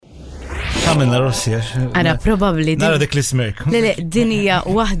X'għamilna Rossi Ara probably nara dik l-ismerk. Le, din hija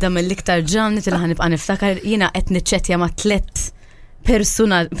waħda mill-iktar ġamnet li ħanibqa' niftakar jiena qed niċċettja ma' 3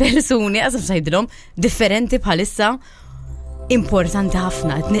 persuni għazaf sajdilhom differenti bħalissa importanti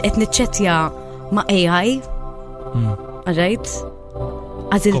ħafna qed niċċettja ma' AI right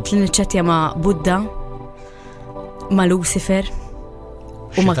għażilt li niċċettja ma' Buddha ma' Lucifer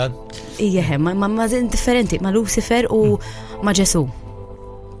u ma' ma' differenti ma' Lucifer u ma' Ġesu.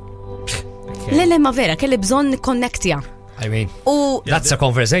 Le ma' vera kelli bżonn nikkonnektja. I mean, that's a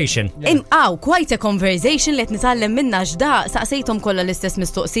conversation. Quite a conversation li qed nitgħallem minna x'da saqsejthom kollha l-istess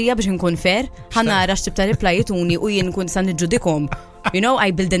mistoqsija biex inkun fair, ħanara x'tib ta' replyituni u jien nkun sa niġġudikhom. You know, I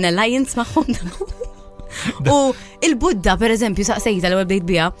build an alliance magħhom. U il-Buddha pereżempju saqsejta l-ewwel bdejt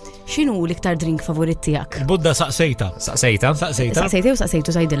biha, x'inhu l-iktar drink favorit tiegħek? Il-Buddha saqsejta. Saqsejtu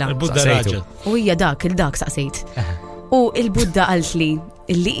sajdilha. Il-Buddha raġel. U hija dak saqsejt. U il-Buddha qalt li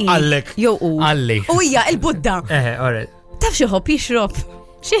illi Għallek. Jew u. Għalli. U hija il-Buddha. Alright. Taf xieħob jixrob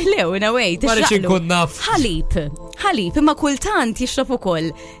xieħlew in a way Marriċ inkun naf. ħalib imma kultant jixrob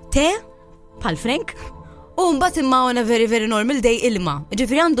ukoll te bħal Frank u mbagħad imma on a very very normal day ilma.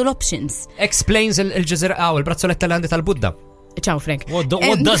 Ġifieri għandu l-options. Explains il-ġeżira il-brazzoletta li għandi tal-Budda. Ciao Frank. What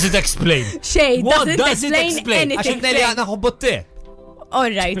does it explain? Xej, What doesn't does it explain explain? anything. Għaxin li għana ħobbot-te. All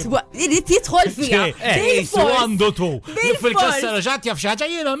right, jidħol fija. Għandu tu. Fil-kassa raġat jaf xaġa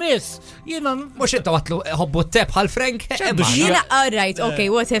jiena miss. Jiena Mux inta għatlu ħobbot-te bħal Frank. Jiena, all right, okay,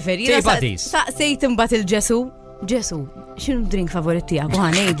 whatever. Jiena buddies. saqsejt imbagħad il-Ġesu. Ġesu, x'inhu drink favorit tiegħek? U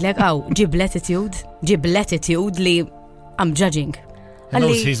ħanejdlek ġib latitude li I'm judging.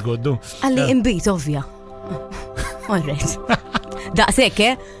 knows he's good, du. Għalli imbit ovvja. All right. Daqsek,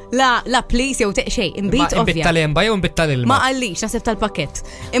 la please jew teqxej, imbit ovvja. Imbit tal-imba jew imbit tal-ilma. Ma għallix, nasib tal-pakket.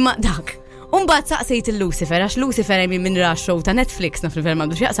 Imma dak. Umbat saqsejt il-Lucifer, għax Lucifer għemmin minn ra show ta' Netflix naf il-ver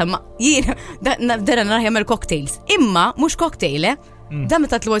mandu xieqsam, ma jien, dara narħ jagħmel cocktails. Imma, mux cocktail, da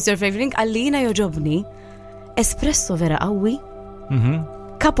meta tlu what's your favorite drink, għallina joġobni espresso vera qawwi,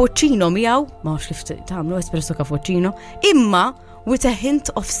 cappuccino miegħu, ma għax li tagħmlu espresso cappuccino, imma with a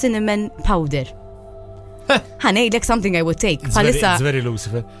hint of cinnamon powder. Ħanejdlek something I would take. It's very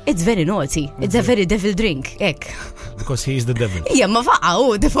Lucifer. It's very naughty. It's a very devil drink. Ek. Because he is the devil. Ija, ma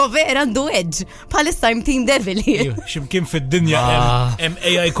faqaw, defo vera għandu edge. Palissa I'm team devil here. Ximkien fid-dinja hemm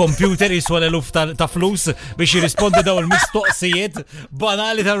AI computer jiswa l-eluf ta' flus biex jirrispondi daw il-mistoqsijiet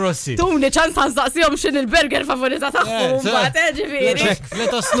banali ta' Rossi. Tuni ċans ħansaqsijom xin il-burger favorita tagħhom.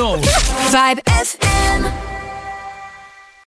 Let us know. Vibe FM.